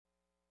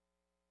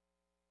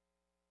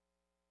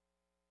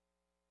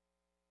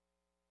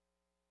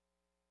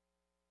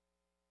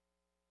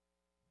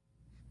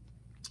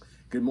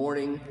Good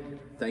morning.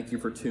 Thank you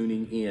for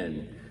tuning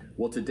in.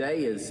 Well,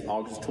 today is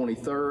August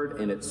 23rd,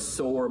 and it's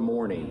SOAR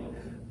morning.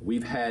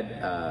 We've had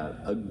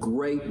a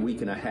great week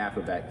and a half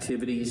of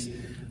activities.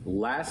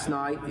 Last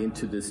night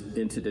into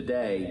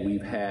today,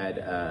 we've had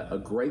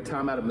a great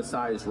time out of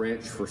Messiah's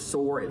Ranch for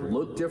SOAR. It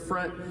looked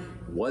different,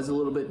 was a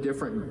little bit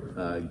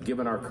different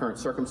given our current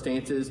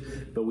circumstances,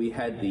 but we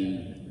had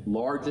the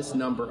largest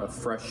number of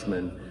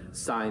freshmen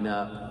sign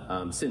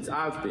up since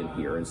I've been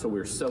here, and so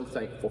we're so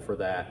thankful for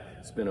that.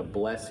 It's been a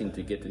blessing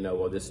to get to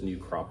know this new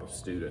crop of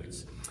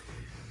students.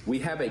 We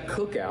have a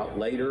cookout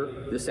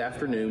later this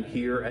afternoon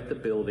here at the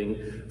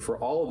building for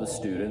all of the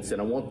students, and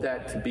I want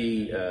that to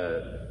be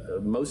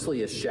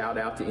mostly a shout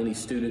out to any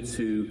students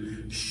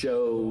who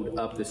showed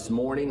up this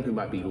morning, who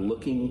might be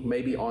looking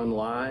maybe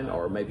online,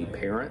 or maybe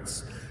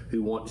parents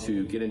who want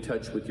to get in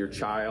touch with your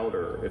child,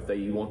 or if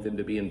you want them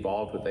to be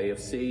involved with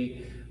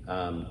AFC.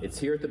 It's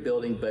here at the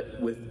building,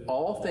 but with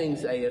all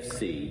things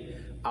AFC,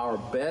 our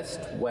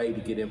best way to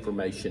get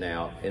information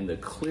out and the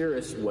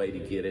clearest way to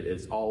get it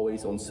is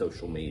always on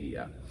social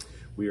media.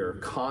 We are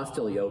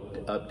constantly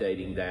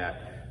updating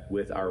that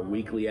with our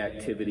weekly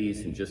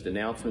activities and just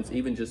announcements,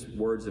 even just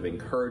words of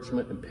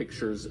encouragement and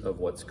pictures of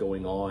what's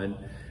going on.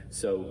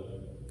 So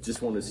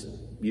just want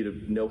you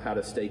to know how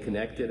to stay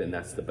connected, and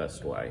that's the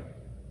best way.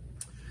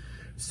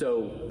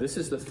 So this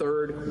is the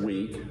third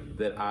week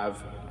that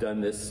I've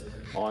done this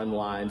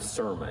online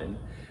sermon.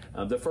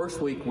 The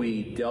first week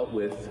we dealt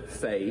with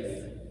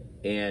faith,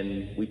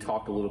 and we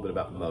talked a little bit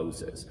about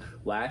Moses.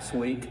 Last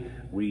week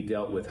we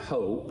dealt with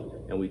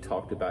hope, and we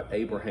talked about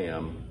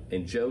Abraham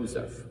and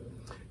Joseph.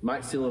 You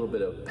might see a little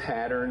bit of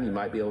pattern. You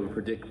might be able to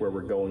predict where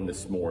we're going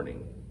this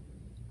morning.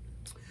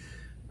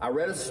 I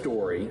read a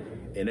story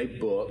in a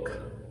book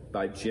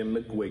by Jim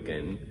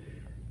McGuigan,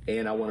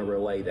 and I want to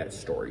relay that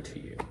story to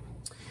you.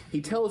 He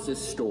tells this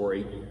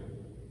story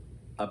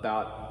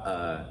about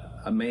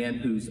a man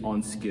who's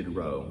on Skid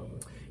Row.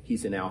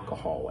 He's an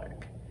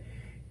alcoholic.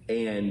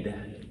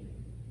 And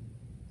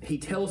he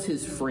tells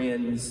his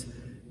friends,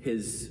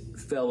 his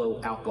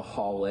fellow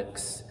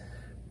alcoholics,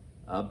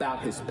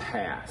 about his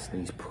past,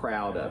 and he's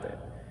proud of it.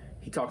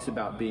 He talks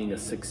about being a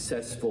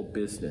successful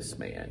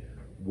businessman,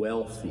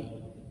 wealthy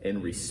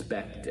and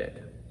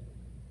respected.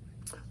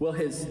 Well,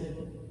 his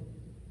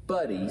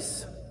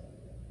buddies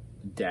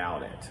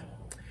doubt it.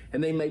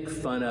 And they make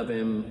fun of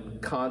him,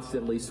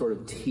 constantly sort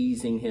of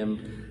teasing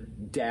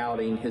him,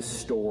 doubting his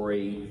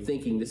story,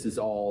 thinking this is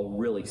all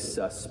really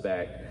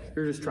suspect.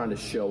 You're just trying to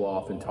show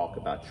off and talk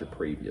about your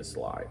previous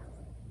life.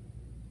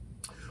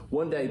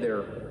 One day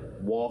they're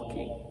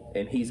walking,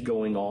 and he's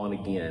going on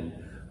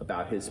again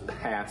about his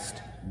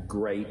past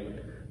great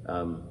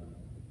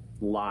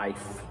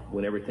life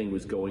when everything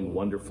was going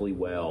wonderfully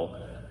well.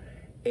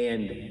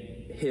 And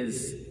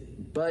his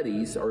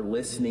buddies are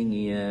listening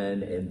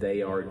in, and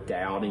they are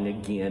doubting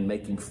again,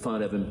 making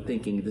fun of him,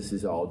 thinking this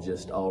is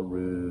all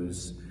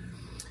ruse.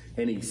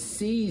 And he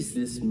sees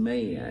this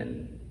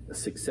man, a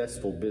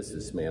successful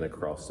businessman,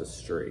 across the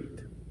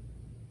street,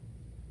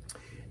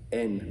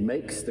 and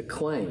makes the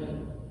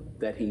claim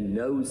that he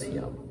knows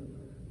him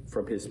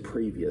from his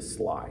previous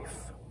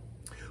life.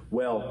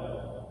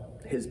 Well,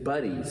 his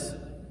buddies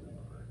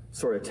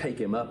sort of take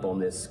him up on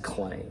this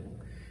claim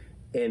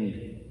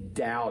and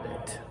doubt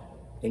it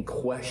and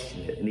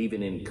question it and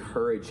even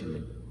encourage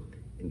him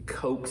and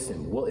coax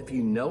him. Well, if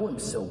you know him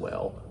so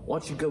well, why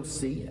don't you go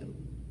see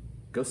him?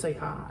 Go say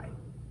hi.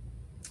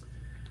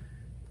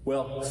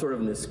 Well, sort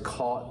of in this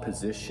caught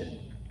position,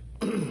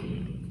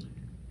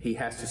 he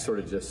has to sort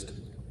of just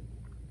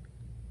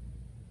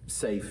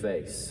save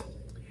face.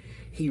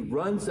 He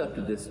runs up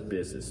to this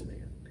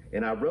businessman,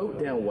 and I wrote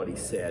down what he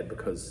said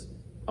because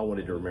I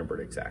wanted to remember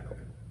it exactly.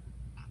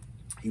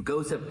 He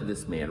goes up to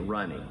this man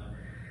running.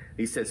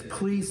 He says,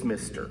 "Please,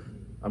 mister,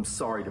 I'm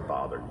sorry to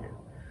bother you.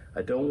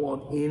 I don't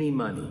want any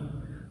money,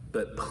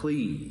 but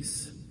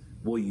please,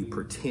 will you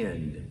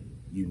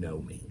pretend you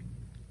know me?"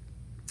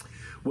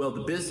 Well,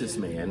 the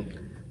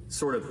businessman,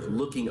 sort of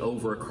looking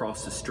over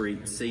across the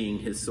street, seeing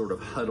his sort of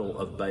huddle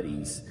of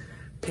buddies,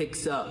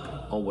 picks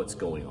up on what's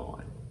going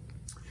on.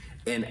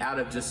 And out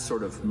of just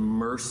sort of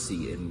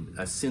mercy and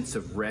a sense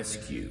of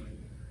rescue,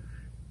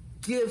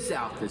 gives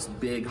out this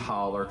big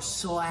holler,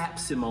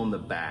 slaps him on the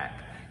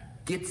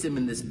back, gets him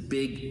in this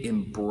big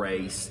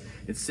embrace,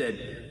 and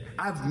said,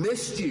 "I've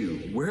missed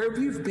you. Where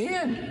have you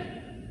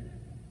been?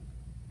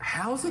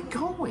 How's it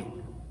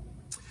going?"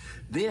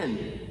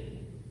 Then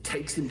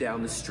takes him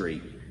down the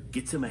street,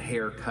 gets him a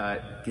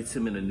haircut, gets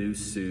him in a new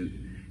suit,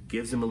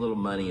 gives him a little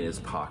money in his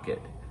pocket,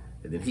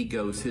 and then he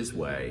goes his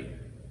way,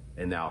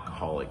 and the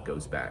alcoholic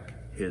goes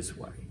back his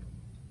way.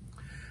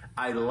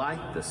 I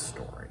like this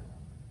story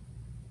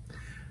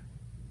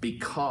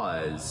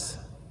because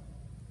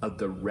of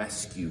the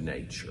rescue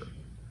nature.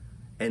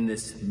 And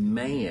this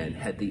man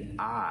had the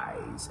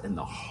eyes and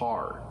the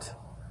heart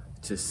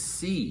to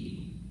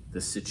see the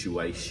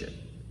situation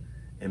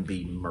and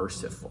be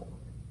merciful.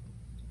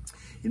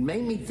 It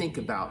made me think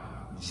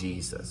about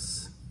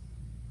Jesus.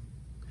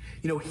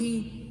 You know,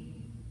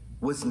 he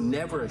was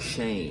never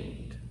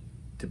ashamed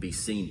to be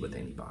seen with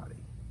anybody.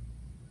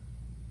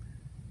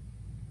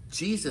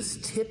 Jesus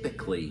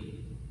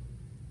typically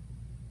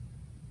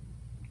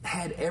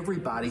had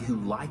everybody who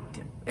liked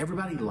him.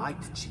 Everybody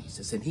liked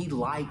Jesus, and he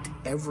liked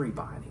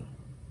everybody.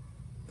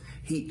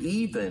 He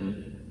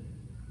even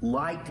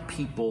liked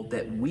people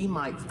that we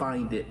might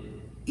find it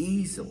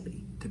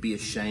easily to be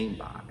ashamed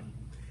by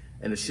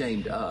and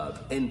ashamed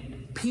of.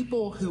 And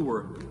people who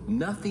were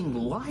nothing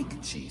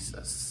like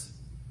Jesus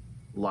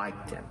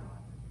liked him.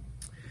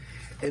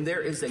 And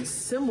there is a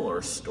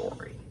similar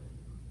story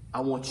I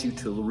want you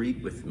to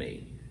read with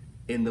me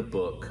in the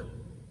book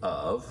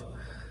of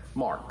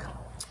Mark.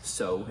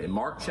 So in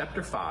Mark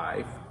chapter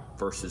 5,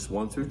 verses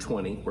 1 through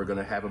 20, we're going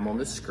to have them on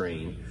the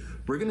screen.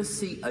 We're going to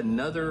see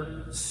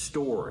another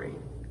story,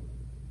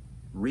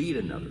 read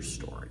another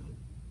story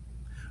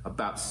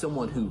about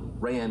someone who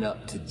ran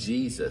up to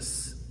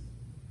Jesus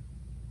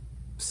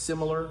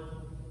similarly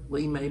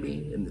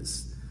maybe in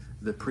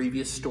the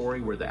previous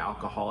story where the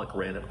alcoholic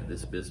ran up to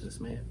this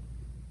businessman.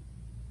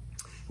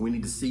 We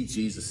need to see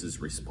Jesus'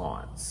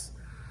 response.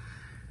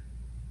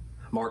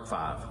 Mark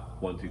 5,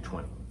 1 through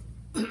 20.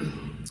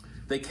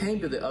 They came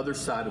to the other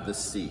side of the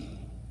sea,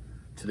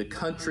 to the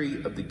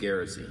country of the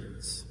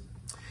Gerasenes.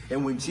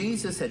 And when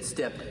Jesus had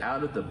stepped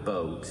out of the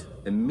boat,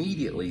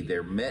 immediately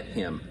there met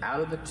him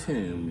out of the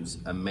tombs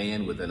a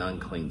man with an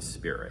unclean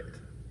spirit.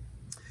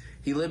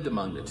 He lived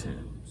among the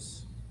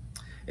tombs,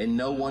 and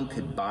no one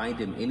could bind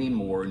him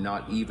anymore,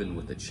 not even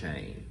with a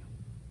chain.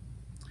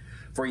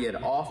 For he had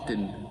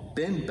often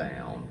been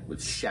bound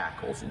with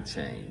shackles and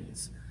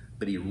chains,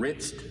 but he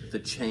wrenched the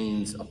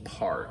chains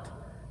apart,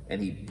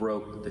 and he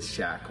broke the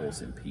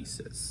shackles in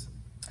pieces.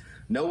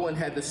 No one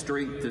had the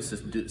strength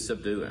to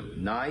subdue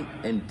him.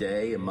 Night and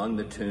day among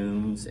the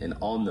tombs and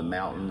on the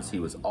mountains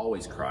he was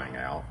always crying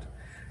out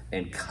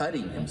and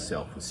cutting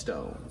himself with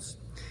stones.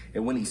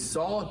 And when he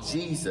saw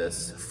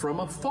Jesus from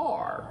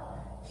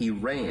afar, he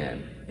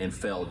ran and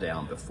fell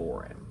down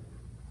before him.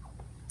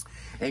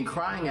 And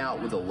crying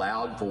out with a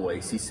loud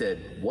voice, he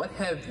said, "What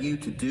have you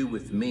to do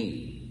with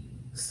me,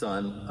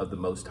 Son of the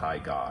Most High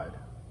God?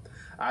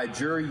 I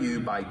adjure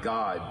you by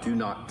God, do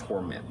not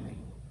torment me."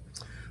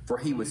 For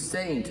he was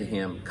saying to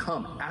him,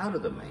 "Come out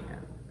of the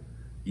man,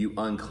 you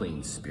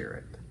unclean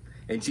spirit."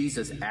 And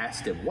Jesus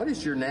asked him, "What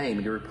is your name?"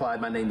 And he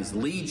replied, "My name is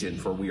Legion,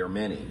 for we are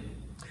many."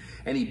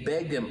 And he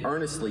begged him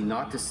earnestly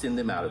not to send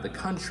them out of the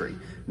country.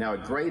 Now a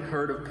great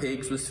herd of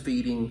pigs was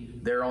feeding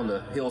there on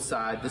the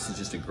hillside. This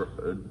is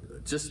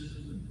just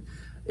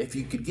if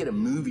you could get a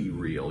movie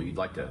reel, you'd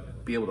like to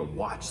be able to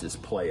watch this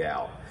play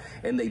out.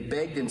 And they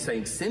begged him,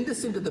 saying, "Send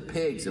us into the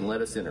pigs and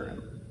let us enter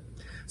him."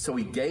 So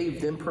he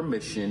gave them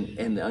permission,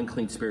 and the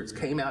unclean spirits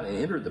came out and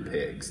entered the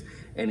pigs.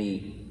 And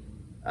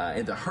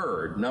the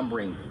herd,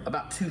 numbering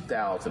about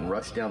 2,000,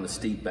 rushed down the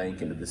steep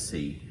bank into the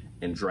sea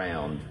and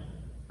drowned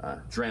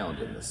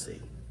in the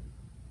sea.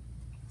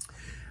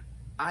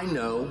 I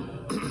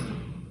know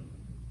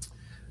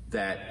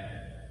that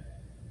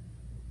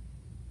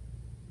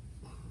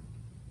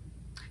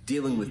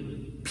dealing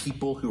with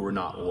people who are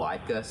not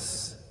like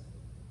us,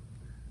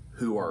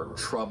 who are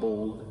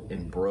troubled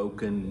and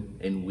broken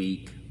and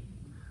weak,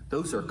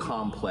 those are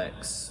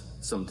complex,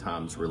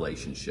 sometimes,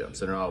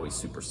 relationships, and are always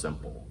super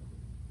simple.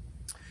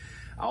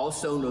 I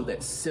also know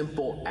that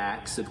simple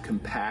acts of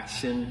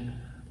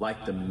compassion,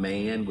 like the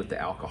man with the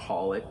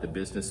alcoholic, the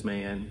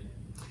businessman,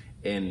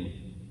 and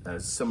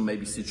some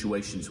maybe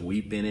situations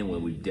we've been in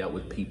when we've dealt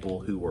with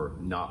people who are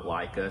not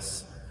like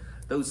us,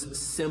 those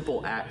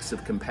simple acts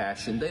of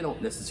compassion, they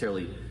don't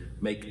necessarily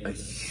make a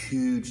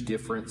huge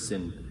difference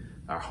in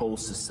our whole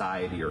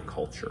society or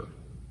culture.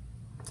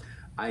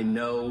 I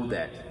know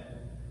that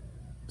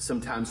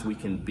sometimes we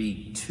can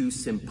be too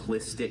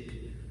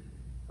simplistic,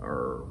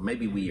 or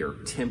maybe we are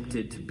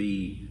tempted to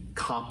be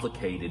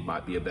complicated,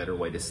 might be a better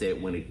way to say it,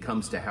 when it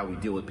comes to how we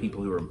deal with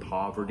people who are in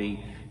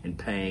poverty and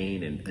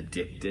pain and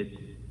addicted.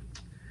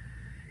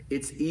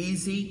 It's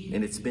easy,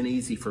 and it's been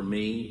easy for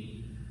me,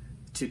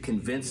 to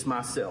convince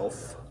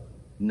myself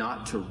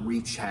not to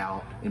reach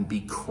out and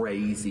be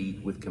crazy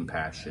with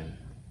compassion.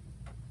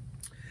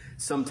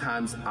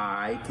 Sometimes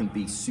I can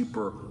be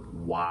super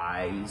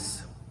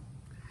wise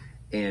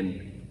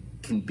and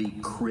can be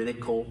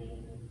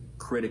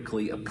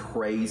critically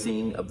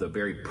appraising of the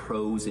very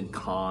pros and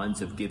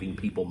cons of giving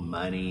people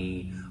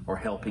money or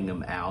helping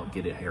them out,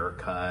 get a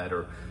haircut,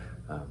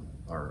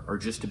 or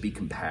just to be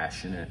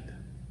compassionate.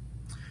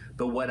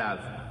 But what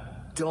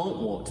I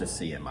don't want to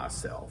see in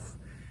myself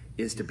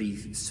is to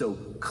be so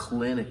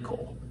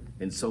clinical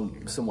and so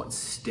somewhat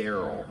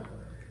sterile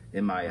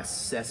in my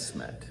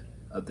assessment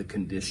of the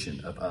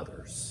condition of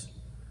others.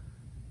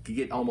 It can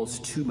get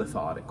almost too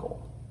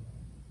methodical.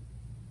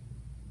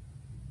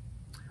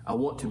 I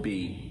want to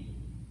be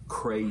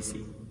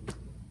crazy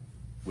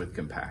with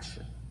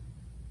compassion.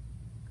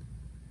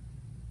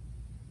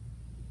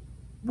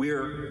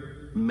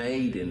 We're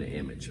made in the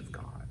image of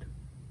God.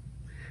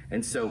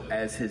 And so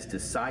as his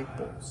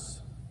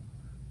disciples,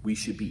 we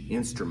should be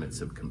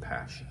instruments of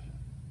compassion.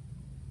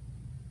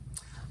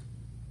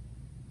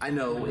 I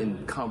know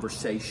in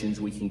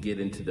conversations we can get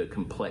into the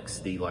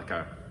complexity, like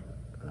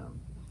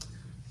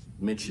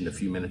mentioned a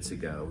few minutes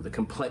ago, the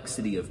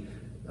complexity of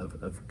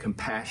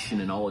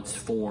compassion in all its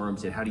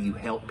forms, and how do you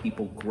help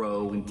people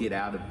grow and get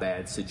out of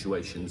bad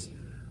situations.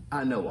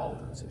 I know all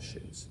those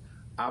issues.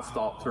 I've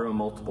thought through them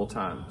multiple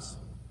times.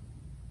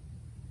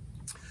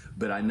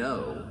 But I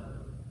know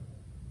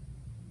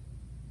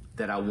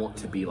that I want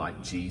to be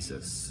like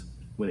Jesus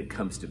when it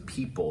comes to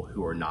people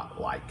who are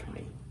not like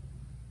me,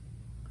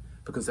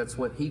 because that's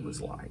what he was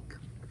like.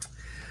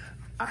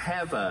 I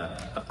have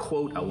a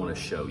quote I want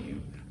to show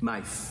you.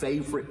 My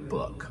favorite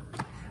book.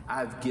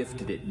 I've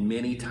gifted it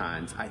many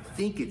times. I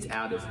think it's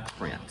out of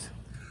print.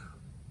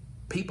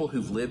 People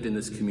who've lived in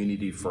this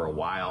community for a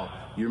while,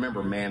 you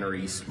remember Manor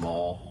East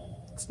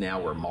Mall? It's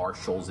now where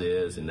Marshall's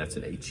is, and that's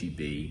an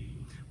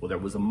H-E-B. Well, there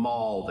was a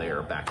mall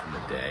there back in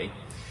the day.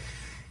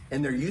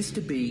 And there used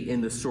to be,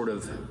 in the sort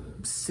of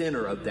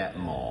center of that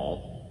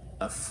mall,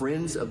 a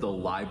Friends of the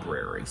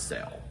Library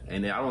sale.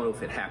 And I don't know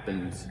if it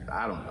happened,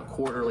 I don't know,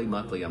 quarterly,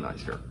 monthly, I'm not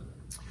sure.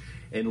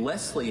 And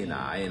Leslie and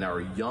I, in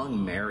our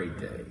young married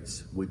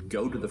days, would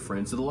go to the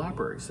Friends of the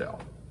Library sale.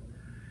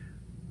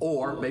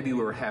 Or maybe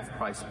we were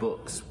half-price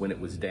books when it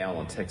was down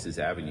on Texas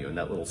Avenue in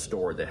that little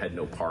store that had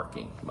no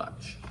parking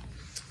much.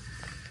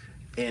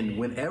 And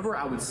whenever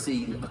I would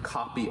see a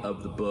copy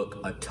of the book,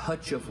 A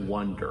Touch of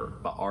Wonder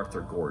by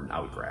Arthur Gordon, I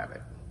would grab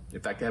it.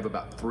 In fact, I have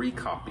about 3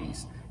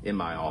 copies in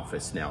my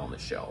office now on the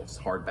shelves,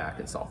 hardback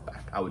and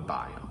softback. I would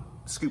buy them,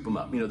 scoop them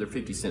up. You know, they're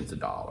 50 cents a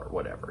dollar,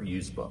 whatever, a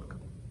used book.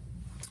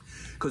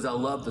 Because I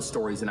love the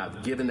stories, and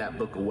I've given that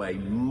book away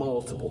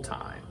multiple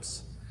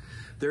times.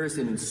 There is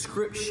an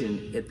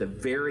inscription at the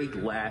very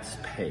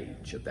last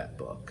page of that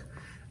book.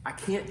 I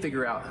can't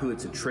figure out who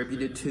it's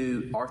attributed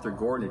to. Arthur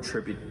Gordon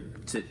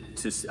attributes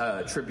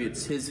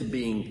his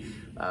being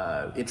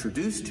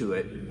introduced to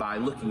it by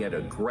looking at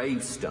a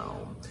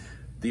gravestone.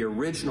 The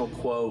original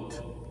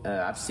quote,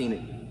 I've seen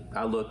it,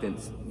 I looked, and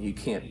you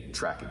can't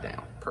track it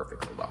down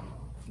perfectly well.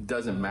 It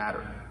doesn't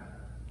matter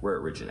where it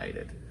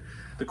originated.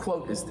 The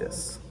quote is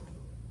this: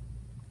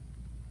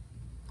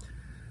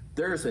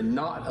 "There is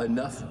not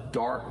enough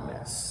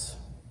darkness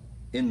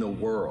in the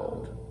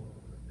world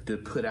to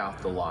put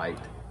out the light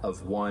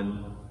of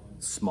one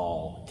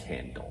small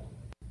candle."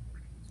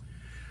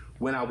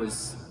 When I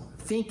was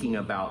thinking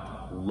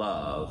about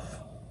love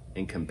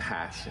and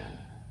compassion,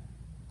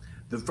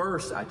 the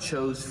verse I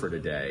chose for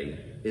today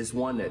is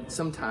one that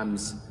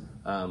sometimes,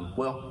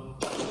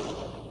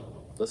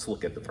 let's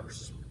look at the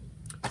verse.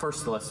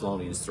 1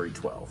 Thessalonians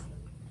 3:12.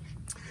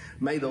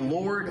 "May the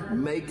Lord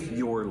make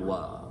your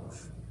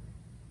love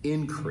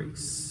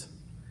increase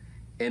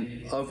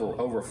and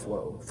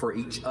overflow for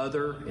each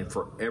other and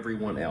for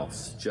everyone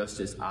else,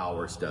 just as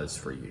ours does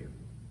for you."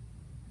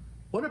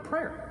 What a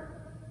prayer.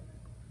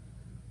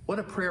 What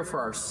a prayer for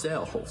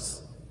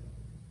ourselves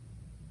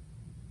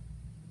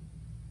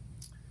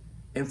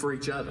and for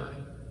each other.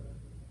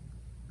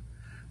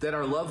 That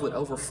our love would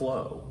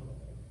overflow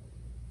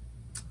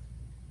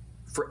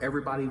for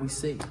everybody we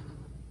see.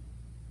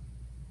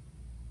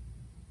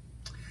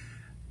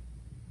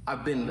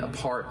 I've been a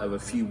part of a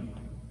few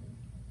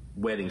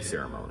wedding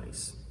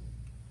ceremonies.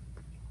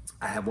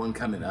 I have one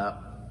coming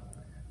up.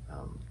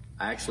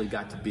 I actually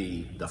got to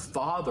be the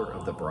father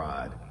of the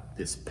bride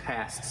this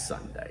past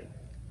Sunday.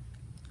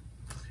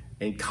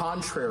 And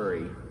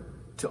contrary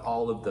to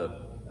all of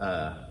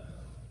the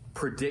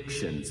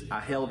predictions,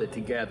 I held it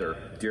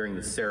together during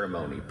the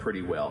ceremony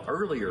pretty well.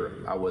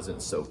 Earlier, I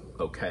wasn't so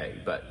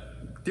okay, but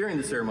during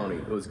the ceremony,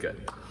 it was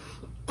good.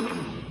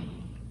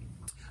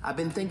 I've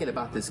been thinking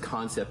about this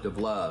concept of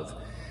love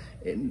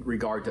in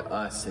regard to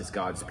us as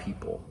God's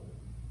people.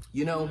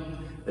 You know,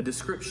 a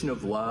description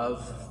of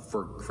love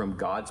from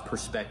God's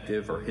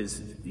perspective, or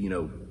his,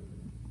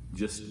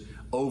 just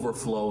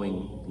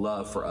overflowing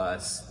love for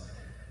us,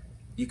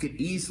 you could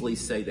easily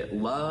say that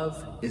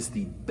love is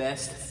the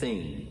best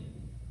thing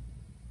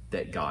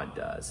that God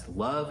does.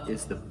 Love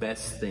is the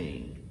best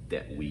thing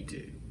that we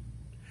do.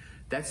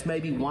 That's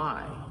maybe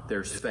why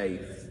there's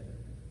faith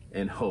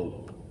and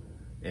hope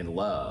and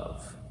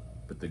love,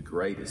 but the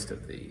greatest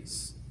of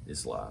these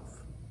is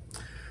love.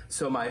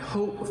 So my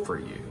hope for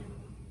you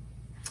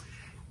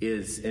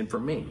is, and for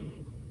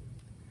me,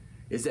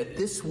 is that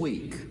this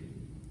week,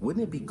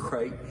 wouldn't it be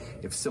great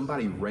if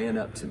somebody ran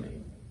up to me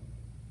and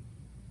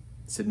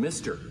said,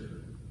 "Mister,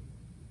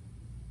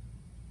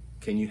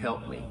 can you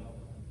help me?"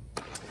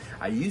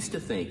 I used to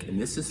think, and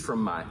this is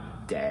from my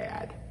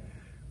dad,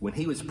 when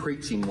he was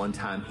preaching one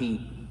time,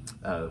 he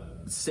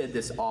said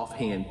this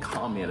offhand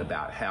comment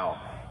about how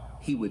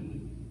he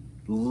would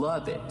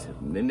love it.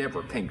 And it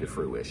never came to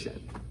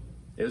fruition.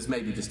 It was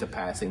maybe just a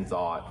passing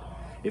thought.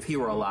 If he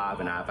were alive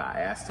and if I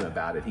asked him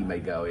about it, he may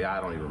go, "Yeah,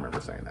 I don't even remember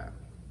saying that."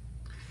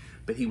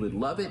 But he would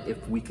love it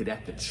if we could,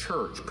 at the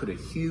church, put a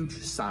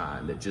huge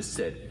sign that just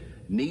said,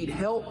 "Need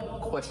help? ?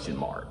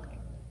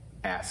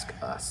 Ask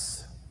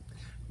us."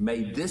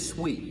 May this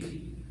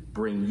week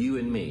bring you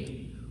and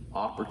me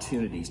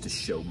opportunities to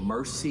show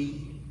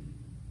mercy,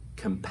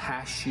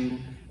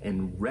 compassion,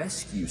 and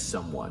rescue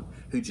someone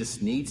who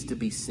just needs to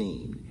be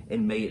seen.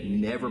 And may it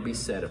never be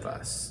said of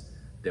us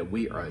that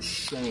we are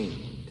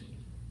ashamed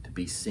to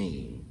be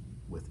seen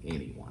with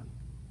anyone.